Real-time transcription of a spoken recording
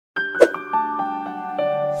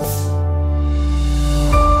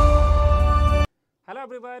Hello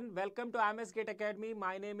everyone, welcome to IMS Academy.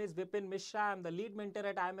 My name is Vipin Mishra. I am the lead mentor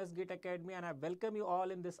at IMS Academy and I welcome you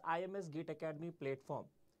all in this IMS Academy platform.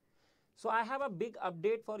 So I have a big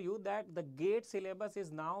update for you that the GATE syllabus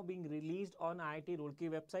is now being released on IIT Roorkee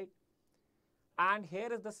website. And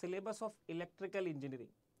here is the syllabus of electrical engineering.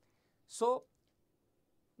 So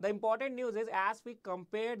the important news is as we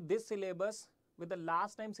compared this syllabus with the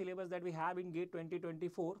last time syllabus that we have in GATE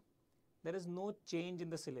 2024, there is no change in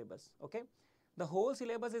the syllabus, okay? The whole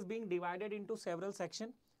syllabus is being divided into several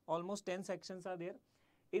sections, almost 10 sections are there.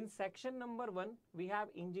 In section number 1, we have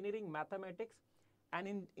engineering mathematics, and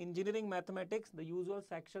in engineering mathematics, the usual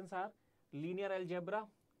sections are linear algebra,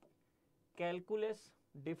 calculus,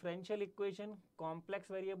 differential equation, complex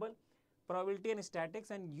variable, probability and statics,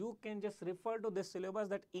 and you can just refer to this syllabus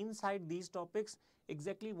that inside these topics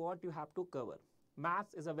exactly what you have to cover.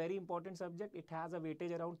 Maths is a very important subject. It has a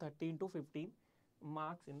weightage around 13 to 15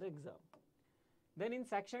 marks in the exam. Then in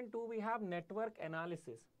section 2, we have network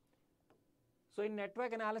analysis. So in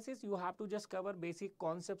network analysis, you have to just cover basic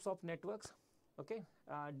concepts of networks, okay?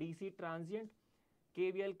 DC transient,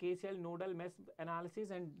 KVL, KCL, nodal mesh analysis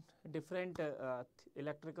and different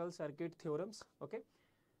electrical circuit theorems, okay?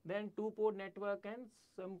 Then two-port network and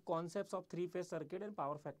some concepts of three-phase circuit and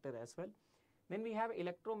power factor as well. Then we have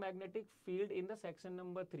electromagnetic field in the section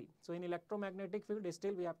number 3. So in electromagnetic field,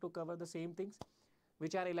 still we have to cover the same things,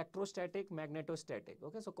 which are electrostatic, magnetostatic.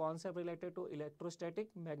 Okay, so concept related to electrostatic,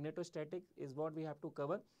 magnetostatic is what we have to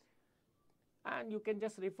cover. And you can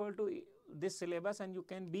just refer to this syllabus and you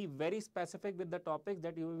can be very specific with the topics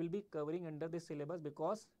that you will be covering under this syllabus,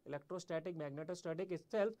 because electrostatic, magnetostatic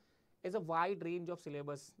itself is a wide range of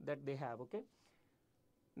syllabus that they have, okay.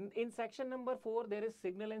 In section number 4, there is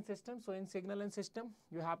signal and system. So in signal and system,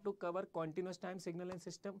 you have to cover continuous time signal and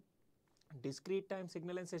system, discrete time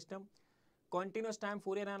signal and system, continuous time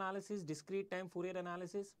Fourier analysis, discrete time Fourier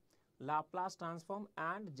analysis, Laplace transform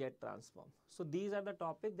and jet transform. So these are the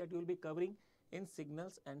topics that you will be covering in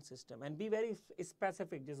signals and system, and be very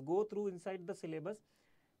specific. Just go through inside the syllabus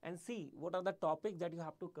and see what are the topics that you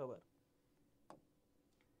have to cover.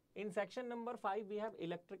 In section number 5, we have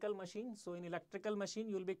electrical machine. So in electrical machine,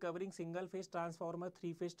 you will be covering single phase transformer,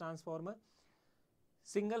 three phase transformer,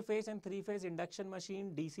 single phase and three phase induction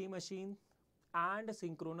machine, DC machine, and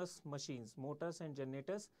synchronous machines, motors and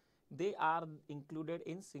generators. They are included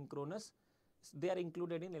in synchronous, they are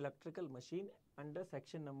included in electrical machine under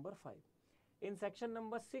section number 5. In section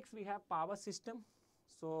number 6, we have power system.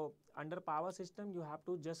 So under power system, you have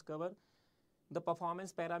to just cover the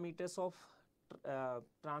performance parameters of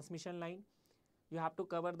transmission line. You have to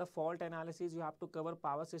cover the fault analysis, you have to cover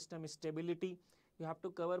power system stability, you have to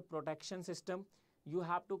cover protection system, you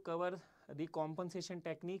have to cover the compensation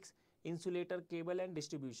techniques, insulator cable and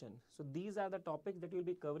distribution. So these are the topics that you will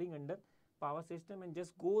be covering under power system, and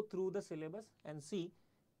just go through the syllabus and see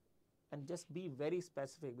and just be very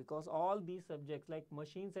specific, because all these subjects like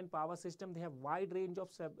machines and power system, they have wide range of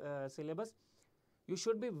syllabus. You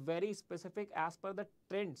should be very specific as per the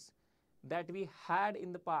trends that we had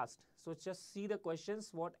in the past. So just see the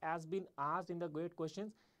questions, what has been asked in the GATE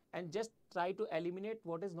questions, and just try to eliminate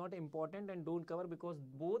what is not important and don't cover, because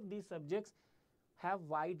both these subjects have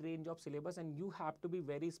wide range of syllabus and you have to be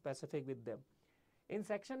very specific with them. In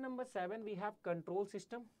section number 7, we have control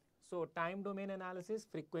system. So time domain analysis,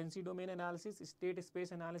 frequency domain analysis, state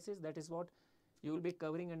space analysis, that is what you will be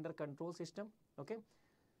covering under control system, okay.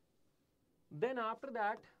 Then after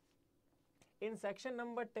that, in section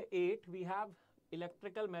number 8, we have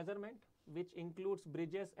electrical measurement, which includes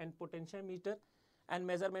bridges and potentiometer and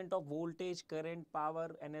measurement of voltage, current,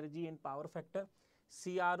 power, energy and power factor.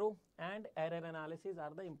 CRO and error analysis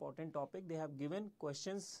are the important topic. They have given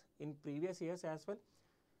questions in previous years as well,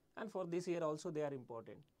 and for this year also they are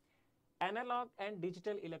important. Analog and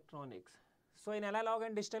digital electronics. So in analog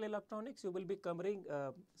and digital electronics, you will be covering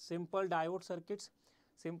simple diode circuits,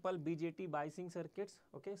 simple BJT biasing circuits,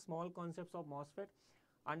 okay, small concepts of MOSFET.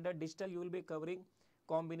 Under digital, you will be covering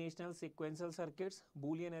combinational sequential circuits,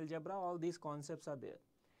 Boolean algebra, all these concepts are there.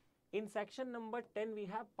 In section number 10, we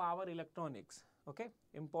have power electronics, okay,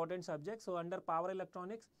 important subject. So under power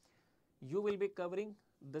electronics, you will be covering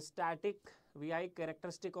the static VI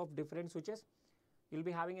characteristic of different switches. You will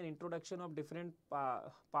be having an introduction of different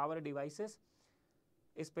power devices,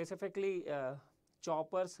 specifically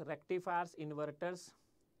choppers, rectifiers, inverters,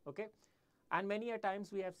 okay. And many a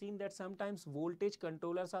times we have seen that sometimes voltage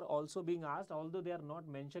controllers are also being asked, although they are not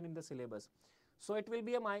mentioned in the syllabus. So it will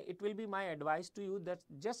be my advice to you that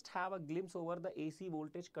just have a glimpse over the AC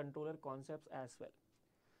voltage controller concepts as well.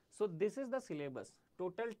 So this is the syllabus.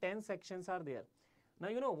 Total 10 sections are there. Now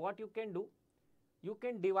you know what you can do. You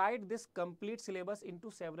can divide this complete syllabus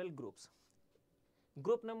into several groups.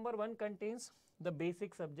 Group number 1 contains the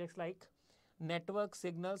basic subjects like network,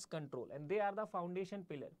 signals, control, and they are the foundation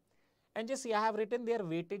pillar. And just see, I have written their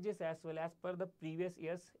weightages as well as per the previous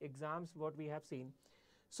year's exams what we have seen.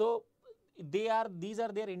 So these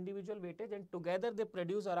are their individual weightage, and together they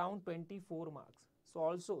produce around 24 marks. So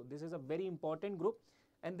also this is a very important group,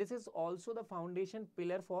 and this is also the foundation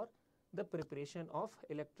pillar for the preparation of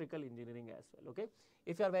electrical engineering as well. Okay,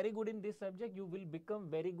 if you are very good in this subject, you will become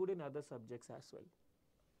very good in other subjects as well.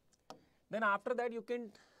 Then after that you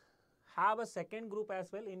can have a second group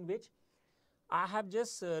as well, in which I have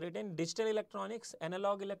just written digital electronics,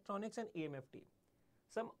 analog electronics, and EMFT.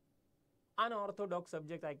 Some unorthodox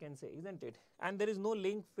subject I can say, isn't it? And there is no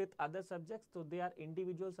link with other subjects, so they are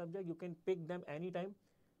individual subjects. You can pick them anytime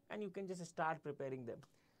and you can just start preparing them.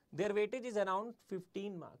 Their weightage is around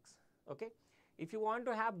 15 marks. Okay, if you want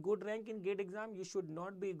to have good rank in GATE exam, you should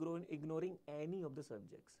not be ignoring any of the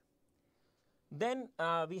subjects. Then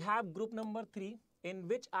we have group number 3, in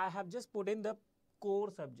which I have just put in the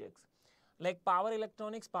core subjects like power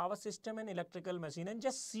electronics, power system, and electrical machine, and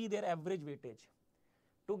just see their average weightage.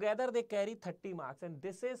 Together they carry 30 marks, and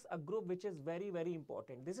this is a group which is very, very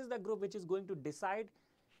important. This is the group which is going to decide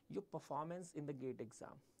your performance in the GATE exam.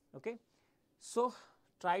 Okay, so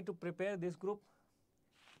try to prepare this group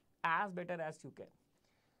as better as you can.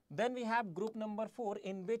 Then we have group number 4,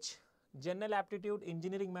 in which general aptitude,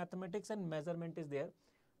 engineering, mathematics, and measurement is there,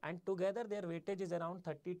 and together their weightage is around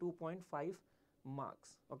 32.5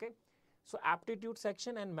 marks. Okay, so aptitude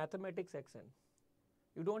section and mathematics section,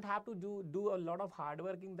 you don't have to do a lot of hard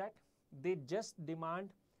work in that. They just demand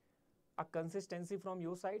a consistency from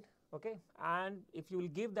your side. Okay, and if you will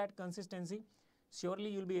give that consistency, surely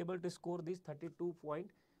you will be able to score these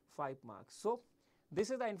 32.5 marks. So this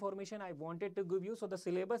is the information I wanted to give you. So the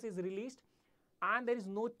syllabus is released, and there is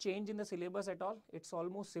no change in the syllabus at all. It's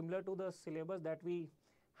almost similar to the syllabus that we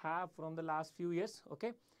have from the last few years.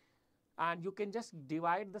 Okay, and you can just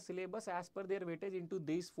divide the syllabus as per their weightage into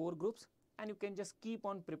these 4 groups, and you can just keep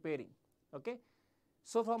on preparing. Okay,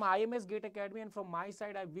 so from IMS GATE Academy and from my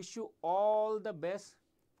side, I wish you all the best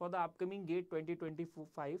for the upcoming GATE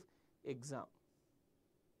 2025 exam.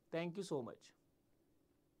 Thank you so much.